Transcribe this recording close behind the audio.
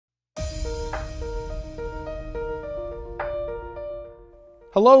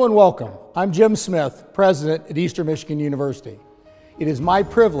Hello and welcome. I'm Jim Smith, President at Eastern Michigan University. It is my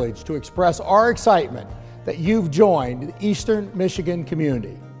privilege to express our excitement that you've joined the Eastern Michigan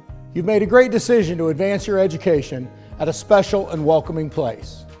community. You've made a great decision to advance your education at a special and welcoming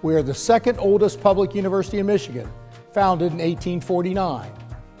place. We are the second oldest public university in Michigan, founded in 1849.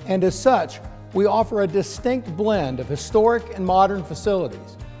 And as such, we offer a distinct blend of historic and modern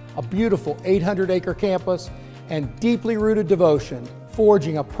facilities, a beautiful 800-acre campus, and deeply rooted devotion,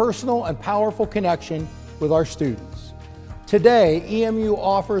 forging a personal and powerful connection with our students. Today, EMU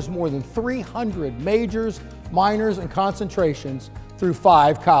offers more than 300 majors, minors, and concentrations through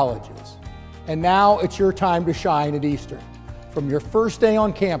 5 colleges. And now it's your time to shine at Eastern. From your first day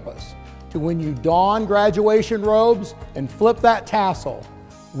on campus to when you don graduation robes and flip that tassel,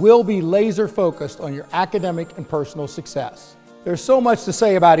 we'll be laser focused on your academic and personal success. There's so much to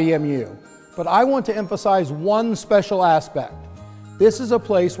say about EMU, but I want to emphasize one special aspect. This is a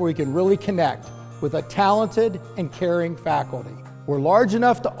place where we can really connect with a talented and caring faculty. We're large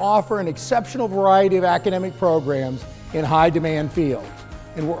enough to offer an exceptional variety of academic programs in high-demand fields.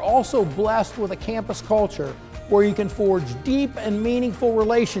 And we're also blessed with a campus culture where you can forge deep and meaningful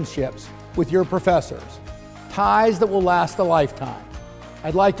relationships with your professors, ties that will last a lifetime.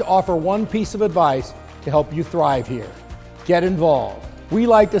 I'd like to offer one piece of advice to help you thrive here. Get involved. We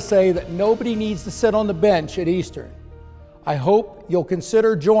like to say that nobody needs to sit on the bench at Eastern. I hope you'll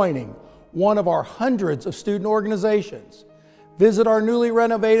consider joining one of our hundreds of student organizations. Visit our newly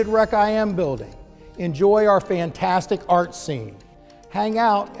renovated Rec IM building. Enjoy our fantastic art scene. Hang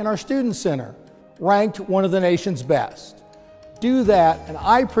out in our student center, ranked one of the nation's best. Do that, and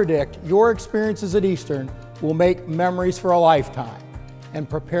I predict your experiences at Eastern will make memories for a lifetime and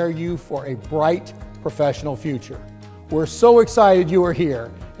prepare you for a bright professional future. We're so excited you are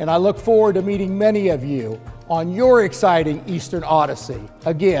here, and I look forward to meeting many of you on your exciting Eastern Odyssey.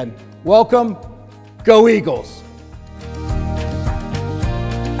 Again, welcome, go Eagles!